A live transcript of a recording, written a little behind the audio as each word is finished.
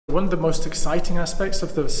One of the most exciting aspects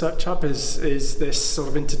of the Research Hub is this sort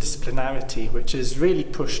of interdisciplinarity, which is really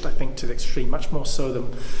pushed, I think, to the extreme, much more so than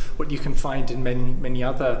what you can find in many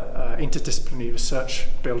other interdisciplinary research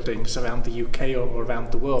buildings around the UK or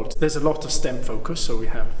around the world. There's a lot of STEM focus, so we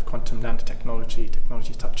have quantum nanotechnology,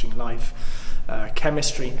 technology touching life,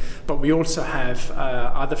 chemistry, but we also have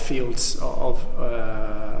other fields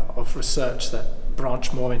of research that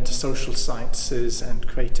branch more into social sciences and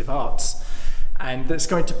creative arts. And there's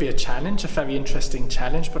going to be a challenge, a very interesting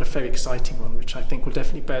challenge, but a very exciting one, which I think will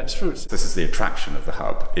definitely bear its fruits. This is the attraction of the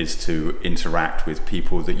hub, is to interact with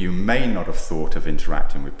people that you may not have thought of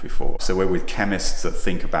interacting with before. So we're with chemists that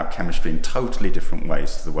think about chemistry in totally different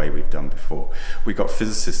ways to the way we've done before. We've got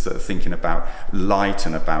physicists that are thinking about light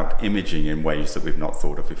and about imaging in ways that we've not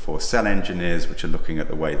thought of before. Cell engineers, which are looking at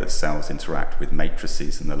the way that cells interact with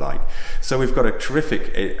matrices and the like. So we've got a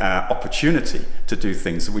terrific opportunity to do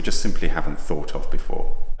things that we just simply haven't thought of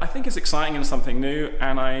before. I think it's exciting and something new,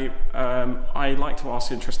 and I like to ask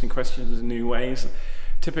interesting questions in new ways.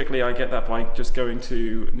 Typically I get that by just going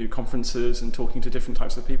to new conferences and talking to different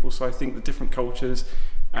types of people, so I think the different cultures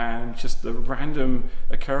and just the random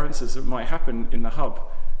occurrences that might happen in the hub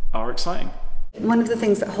are exciting. One of the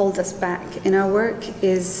things that holds us back in our work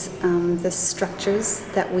is the structures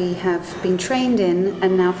that we have been trained in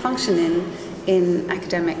and now function in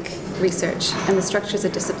academic research, and the structures are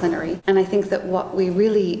disciplinary. And I think that what we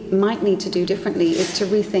really might need to do differently is to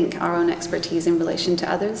rethink our own expertise in relation to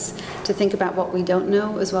others, to think about what we don't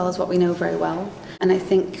know as well as what we know very well. And I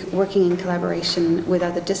think working in collaboration with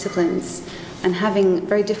other disciplines and having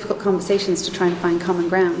very difficult conversations to try and find common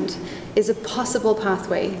ground is a possible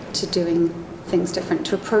pathway to doing things different,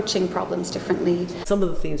 to approaching problems differently. Some of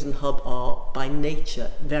the themes in the hub are by nature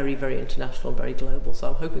very, very international and very global, so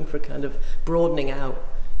I'm hoping for a kind of broadening out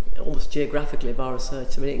almost geographically of our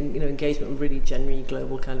research. I mean, engagement with really genuinely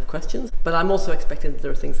global kind of questions, but I'm also expecting that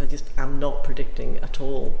there are things I just am not predicting at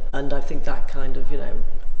all, and I think that kind of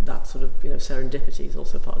that sort of serendipity is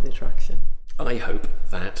also part of the attraction. I hope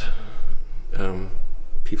that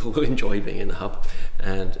people will enjoy being in the hub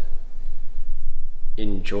and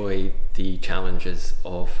enjoy the challenges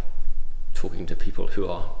of talking to people who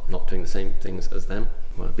are not doing the same things as them.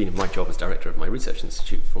 Well, I've been in my job as director of my research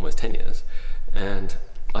institute for almost 10 years, and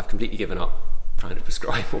I've completely given up trying to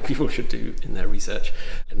prescribe what people should do in their research.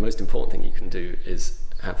 And the most important thing you can do is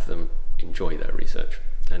have them enjoy their research.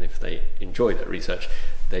 And if they enjoy their research,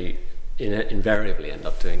 they invariably end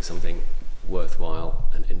up doing something worthwhile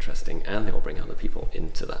and interesting, and they will bring other people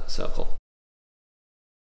into that circle.